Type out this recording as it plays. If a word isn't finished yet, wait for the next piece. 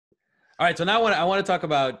All right, so now I want to talk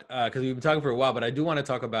about because we've been talking for a while, but I do want to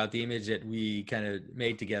talk about the image that we kind of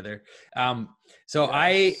made together. So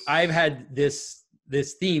Yes. I've had this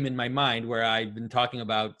theme in my mind where I've been talking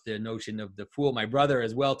about the notion of the fool. My brother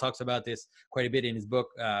as well talks about this quite a bit in his book,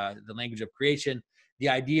 The Language of Creation. The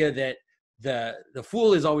idea that the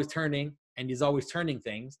fool is always turning and he's always turning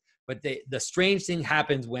things, but the strange thing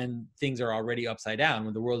happens when things are already upside down,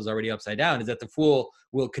 when the world is already upside down, is that the fool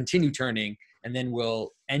will continue turning and then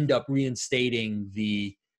will end up reinstating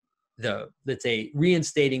the let's say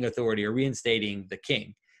reinstating authority or reinstating the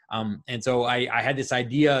king. And so I had this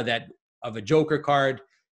idea that of a Joker card,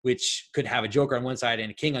 which could have a Joker on one side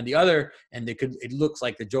and a king on the other, and it looks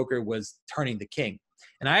like the Joker was turning the king.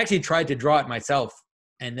 And I actually tried to draw it myself,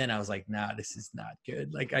 and then I was like, nah, this is not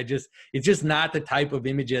good. Like it's just not the type of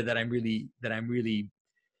image that I'm really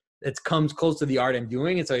that comes close to the art I'm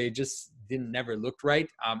doing, and so it just didn't never looked right.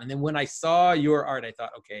 And then when I saw your art, I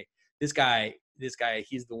thought, okay, this guy,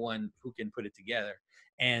 he's the one who can put it together.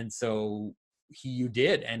 And so you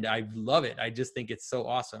did, and I love it. I just think it's so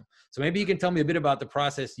awesome. So maybe you can tell me a bit about the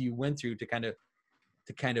process you went through to kind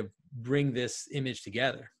of bring this image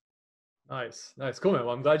together. Nice, cool, man.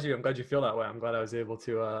 Well, I'm glad you feel that way. I'm glad I was able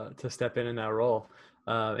to step in that role.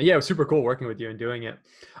 And yeah, it was super cool working with you and doing it.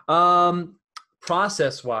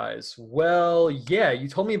 Process wise, well, yeah, you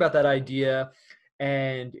told me about that idea,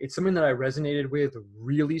 and it's something that I resonated with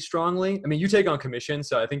really strongly. I mean, you take on commission,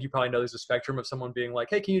 so I think you probably know there's a spectrum of someone being like,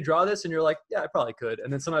 "Hey, can you draw this?" And you're like, "Yeah, I probably could."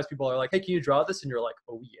 And then sometimes people are like, "Hey, can you draw this?" And you're like,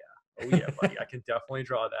 oh yeah, buddy, I can definitely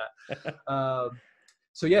draw that."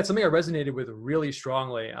 So yeah, it's something I resonated with really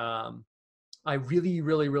strongly. I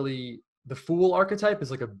really, the fool archetype is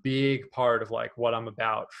like a big part of like what I'm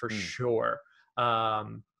about for sure.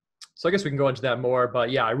 So I guess we can go into that more, but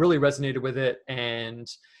yeah, I really resonated with it. And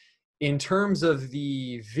in terms of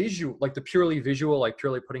the visual, like the purely visual, like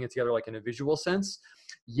purely putting it together like in a visual sense,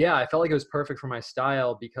 yeah, I felt like it was perfect for my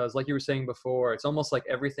style because like you were saying before, it's almost like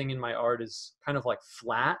everything in my art is kind of like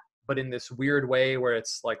flat, but in this weird way where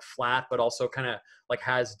it's like flat, but also kind of like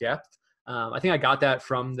has depth. I think I got that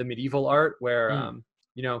from the medieval art where,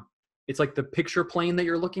 you know, it's like the picture plane that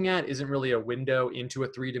you're looking at isn't really a window into a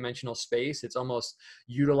three-dimensional space. It's almost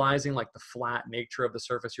utilizing like the flat nature of the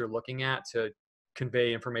surface you're looking at to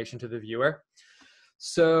convey information to the viewer.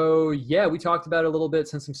 So yeah, we talked about it a little bit,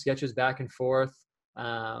 sent some sketches back and forth.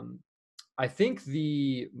 I think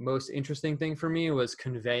the most interesting thing for me was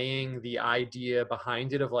conveying the idea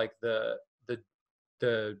behind it of like the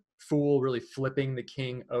fool really flipping the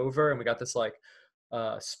king over, and we got this like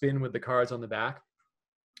spin with the cards on the back.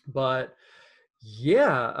 But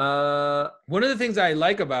yeah, one of the things I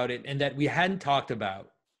like about it and that we hadn't talked about,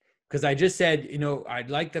 because I just said, I'd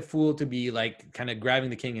like the fool to be like kind of grabbing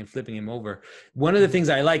the king and flipping him over. One of the things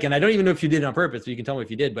I like, and I don't even know if you did it on purpose, but you can tell me if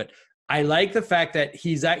you did, but I like the fact that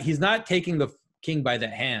he's not taking the king by the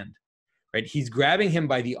hand, right? He's grabbing him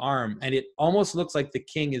by the arm, and it almost looks like the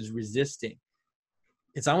king is resisting.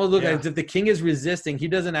 It's almost looking as if the king is resisting. He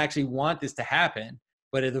doesn't actually want this to happen,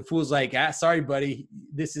 but if the fool's like, sorry, buddy,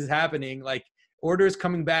 this is happening. Like, orders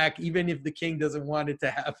coming back, even if the king doesn't want it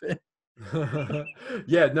to happen.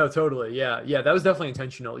 Yeah, no, totally. Yeah, that was definitely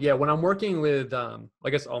intentional. Yeah, when I'm working with, I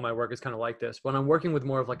guess all my work is kind of like this. When I'm working with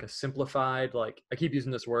more of like a simplified, like I keep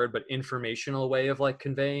using this word, but informational way of like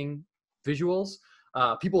conveying visuals,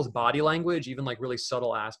 people's body language, even like really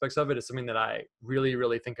subtle aspects of it, is something that I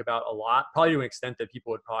really think about a lot, probably to an extent that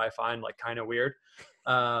people would probably find like kind of weird.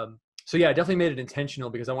 So yeah, I definitely made it intentional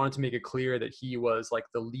because I wanted to make it clear that he was like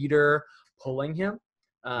the leader pulling him.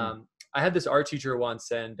 I had this art teacher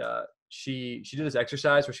once, and she did this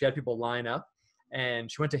exercise where she had people line up,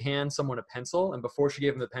 and she went to hand someone a pencil, and before she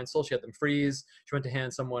gave them the pencil, she had them freeze. She went to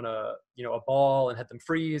hand someone a ball and had them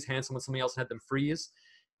freeze, hand someone something else and had them freeze.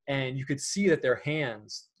 And you could see that their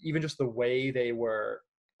hands, even just the way they were,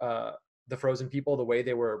 the frozen people, the way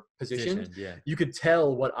they were positioned, you could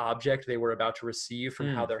tell what object they were about to receive from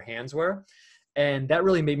how their hands were. And that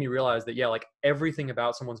really made me realize that, yeah, like everything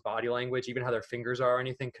about someone's body language, even how their fingers are or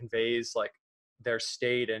anything, conveys like their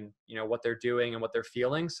state and what they're doing and what they're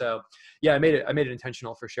feeling. So yeah, I made it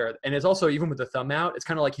intentional for sure. And it's also, even with the thumb out, it's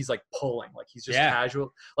kind of like he's like pulling, like he's just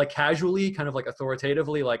casually kind of like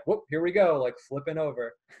authoritatively like, whoop, here we go, like flipping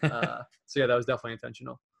over. So yeah, that was definitely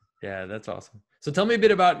intentional. Yeah, that's awesome. So tell me a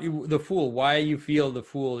bit about the fool, why you feel the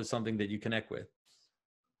fool is something that you connect with.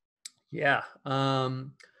 Yeah,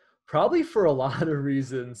 probably for a lot of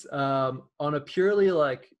reasons. On a purely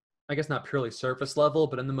like, I guess not purely surface level,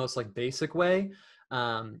 but in the most like basic way,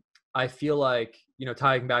 I feel like,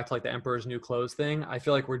 tying back to like the Emperor's New Clothes thing, I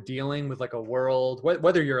feel like we're dealing with like a world,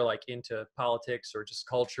 whether you're like into politics or just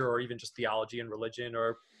culture or even just theology and religion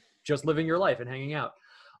or just living your life and hanging out.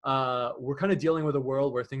 We're kind of dealing with a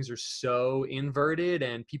world where things are so inverted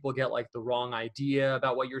and people get like the wrong idea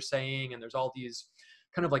about what you're saying. And there's all these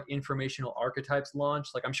kind of like informational archetypes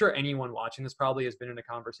launched. Like I'm sure anyone watching this probably has been in a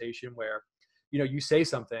conversation where, you know, you say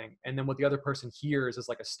something and then what the other person hears is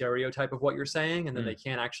like a stereotype of what you're saying. And then they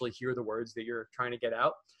can't actually hear the words that you're trying to get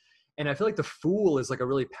out. And I feel like the Fool is like a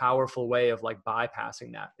really powerful way of like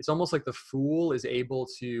bypassing that. It's almost like the Fool is able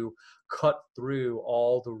to cut through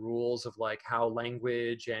all the rules of like how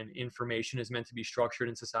language and information is meant to be structured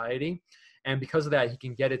in society. And because of that, he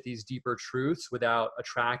can get at these deeper truths without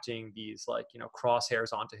attracting these like, you know,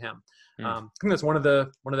 crosshairs onto him. I think that's one of the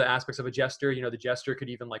aspects of a jester. You know, the jester could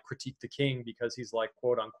even like critique the king because he's like,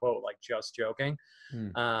 quote unquote, like just joking.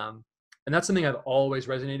 And that's something I've always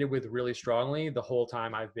resonated with really strongly the whole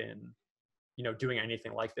time I've been, you know, doing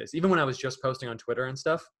anything like this. Even when I was just posting on Twitter and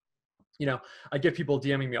stuff, you know, I get people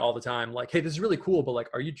DMing me all the time like, hey, this is really cool, but like,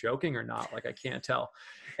 are you joking or not? Like, I can't tell.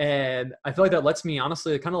 And I feel like that lets me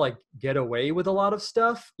honestly kind of like get away with a lot of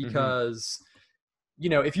stuff because, you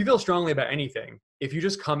know, if you feel strongly about anything, if you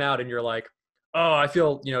just come out and you're like, oh, I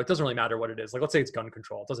feel, you know, it doesn't really matter what it is. Like, let's say it's gun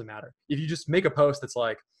control. It doesn't matter. If you just make a post that's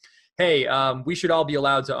like, hey, we should all be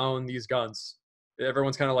allowed to own these guns.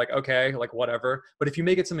 Everyone's kind of like, okay, like whatever. But if you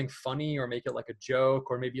make it something funny or make it like a joke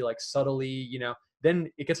or maybe like subtly, you know, then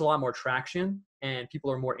it gets a lot more traction and people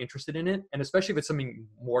are more interested in it. And especially if it's something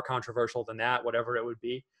more controversial than that, whatever it would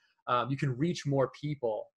be, you can reach more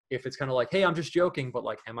people if it's kind of like, hey, I'm just joking, but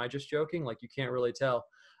like, am I just joking? Like, you can't really tell.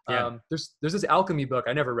 There's this alchemy book.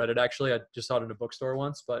 I never read it actually. I just saw it in a bookstore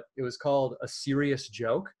once, but it was called A Serious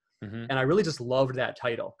Joke. And I really just loved that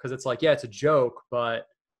title because it's like, yeah, it's a joke, but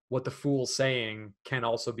what the Fool's saying can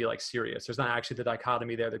also be like serious. There's not actually the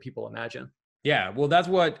dichotomy there that people imagine. Yeah, well, that's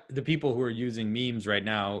what the people who are using memes right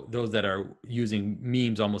now, those that are using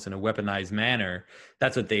memes almost in a weaponized manner,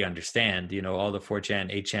 that's what they understand. You know, all the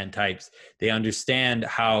 4chan, 8chan types, they understand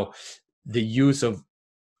how the use of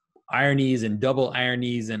ironies and double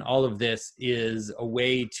ironies and all of this is a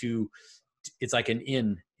way to, it's like an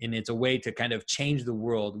and it's a way to kind of change the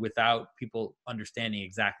world without people understanding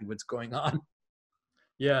exactly what's going on.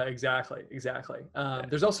 Yeah, exactly.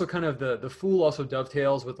 There's also kind of the Fool also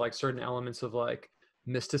dovetails with like certain elements of like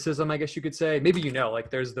mysticism, I guess you could say. Maybe, you know, like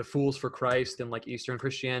there's the Fools for Christ in like Eastern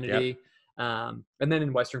Christianity. And then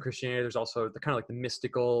in Western Christianity, there's also the kind of like the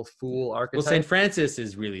mystical Fool archetype. Well, St. Francis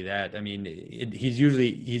is really that. I mean, he's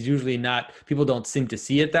usually not, people don't seem to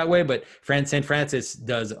see it that way, but St. Francis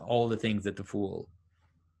does all the things that the Fool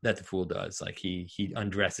does. Like he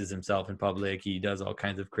undresses himself in public. He does all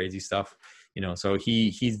kinds of crazy stuff, you know, so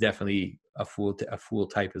he's definitely a fool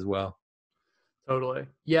type as well. Totally.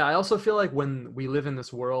 Yeah. I also feel like when we live in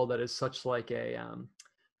this world that is such like a,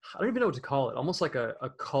 I don't even know what to call it, almost like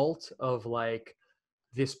a cult of like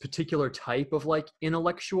this particular type of like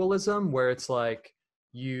intellectualism where it's like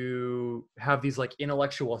you have these like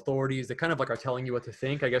intellectual authorities that kind of like are telling you what to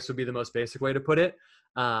think, I guess would be the most basic way to put it.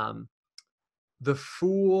 The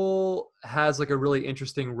Fool has like a really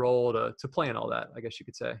interesting role to play in all that, I guess you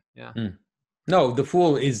could say. Yeah. No, the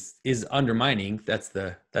Fool is undermining. That's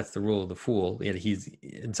the rule of the Fool.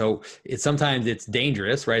 And so sometimes it's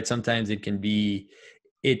dangerous, right? Sometimes it can be,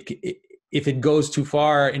 if it goes too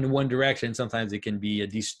far in one direction, sometimes it can be a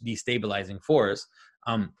destabilizing force.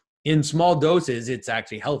 In small doses, it's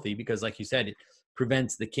actually healthy because, like you said, it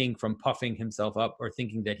prevents the king from puffing himself up or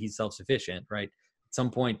thinking that he's self-sufficient, right? At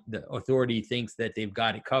some point, the authority thinks that they've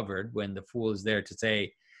got it covered when the Fool is there to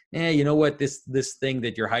say, you know what, this thing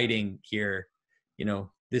that you're hiding here, you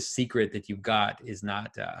know, this secret that you've got is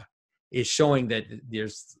not, is showing that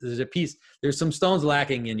there's a piece, there's some stones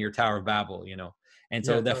lacking in your Tower of Babel, you know? And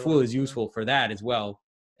so that Fool is useful for that as well.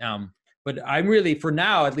 But I'm really, for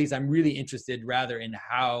now, at least I'm really interested rather in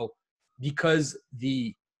how, because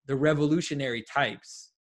the revolutionary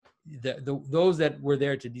types, those that were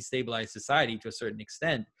there to destabilize society to a certain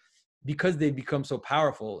extent, because they've become so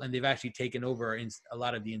powerful and they've actually taken over a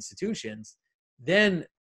lot of the institutions, then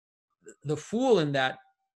the Fool in that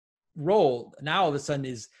role now all of a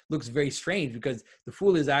sudden looks very strange because the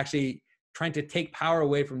Fool is actually trying to take power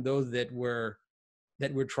away from those that were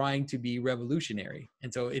trying to be revolutionary.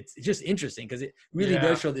 And so it's just interesting because it really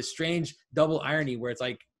does show this strange double irony where it's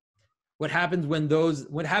like, what happens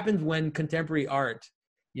when contemporary art,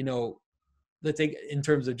 you know, let's take in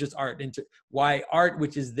terms of just art, into why art,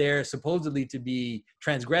 which is there supposedly to be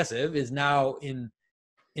transgressive, is now in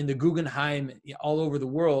the Guggenheim all over the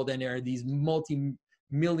world, and there are these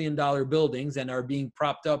multi-million-dollar buildings and are being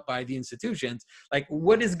propped up by the institutions. Like,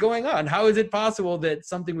 what is going on? How is it possible that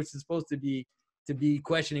something which is supposed to be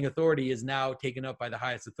questioning authority is now taken up by the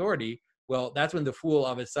highest authority? Well, that's when the fool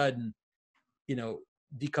all of a sudden, you know,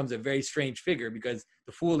 becomes a very strange figure, because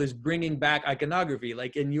the fool is bringing back iconography.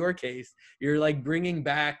 Like in your case, you're like bringing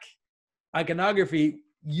back iconography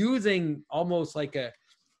using almost like a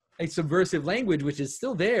subversive language, which is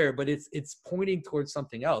still there, but it's pointing towards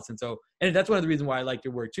something else. And so, and that's one of the reasons why I like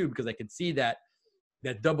your work too, because I could see that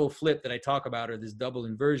double flip that I talk about, or this double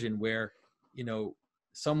inversion, where, you know,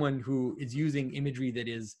 someone who is using imagery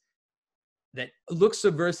that looks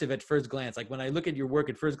subversive at first glance. Like when I look at your work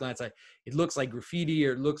at first glance, it looks like graffiti,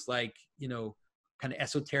 or it looks like, you know, kind of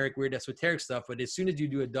esoteric, weird esoteric stuff. But as soon as you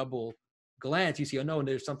do a double glance, you see, oh no,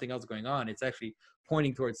 there's something else going on. It's actually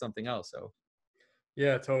pointing towards something else. So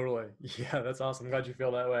Yeah, totally. Yeah, that's awesome. I'm glad you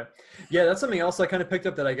feel that way. Yeah, that's something else I kind of picked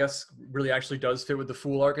up that I guess really actually does fit with the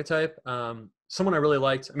fool archetype. Someone I really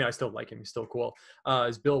liked, I mean, I still like him, he's still cool,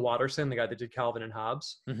 is Bill Watterson, the guy that did Calvin and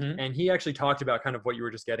Hobbes. And he actually talked about kind of what you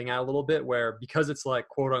were just getting at a little bit, where because it's like,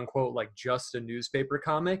 quote unquote, like just a newspaper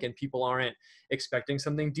comic and people aren't expecting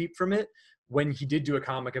something deep from it, when he did do a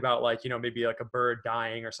comic about like, you know, maybe like a bird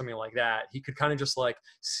dying or something like that, he could kind of just like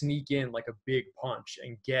sneak in like a big punch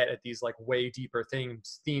and get at these like way deeper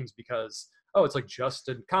themes because, oh, it's like just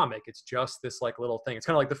a comic. It's just this like little thing. It's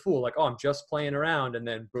kind of like the fool, like, oh, I'm just playing around. And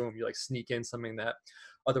then boom, you like sneak in something that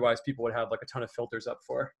otherwise people would have like a ton of filters up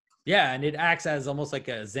for. yeah, and it acts as almost like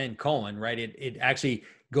a Zen koan, right? It actually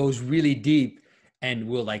goes really deep and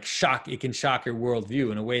will like it can shock your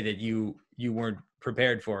worldview in a way that you weren't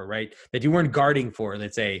prepared for, right? That you weren't guarding for,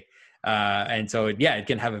 let's say. And so it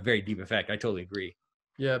can have a very deep effect. I totally agree.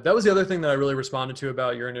 Yeah, that was the other thing that I really responded to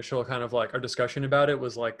about your initial kind of like our discussion about it,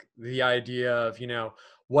 was like the idea of, you know,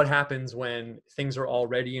 what happens when things are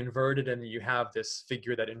already inverted and you have this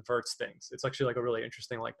figure that inverts things. It's actually like a really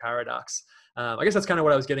interesting like paradox. I guess that's kind of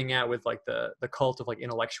what I was getting at with like the cult of like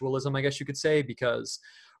intellectualism, I guess you could say, because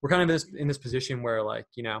we're kind of in this position where like,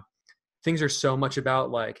 you know, things are so much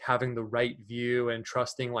about like having the right view and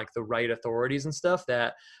trusting like the right authorities and stuff,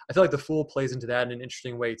 that I feel like the fool plays into that in an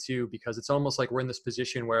interesting way too, because it's almost like we're in this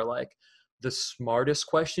position where like the smartest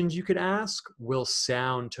questions you could ask will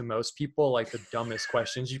sound to most people like the dumbest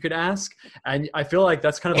questions you could ask. And I feel like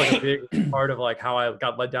that's kind of like a big part of like how I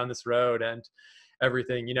got led down this road and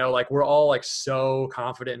everything, you know, like we're all like so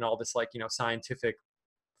confident in all this like, you know, scientific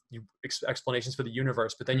explanations for the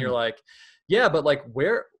universe, but then you're like, yeah, but like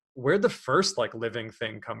where'd the first like living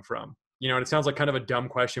thing come from? You know, and it sounds like kind of a dumb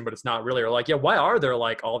question, but it's not really. Or like, yeah, why are there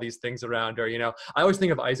like all these things around? Or, you know, I always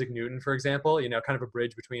think of Isaac Newton, for example, you know, kind of a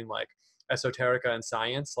bridge between like esoterica and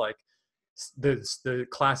science, like the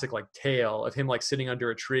classic like tale of him like sitting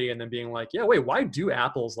under a tree and then being like, yeah, wait, why do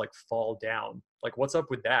apples like fall down? Like, what's up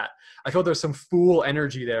with that? I feel there's some fool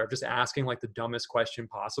energy there of just asking like the dumbest question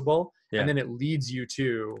possible. And then it leads you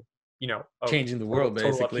to, you know, changing the world,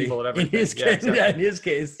 basically. In his case, in his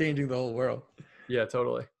case, changing the whole world. Yeah,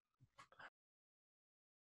 totally.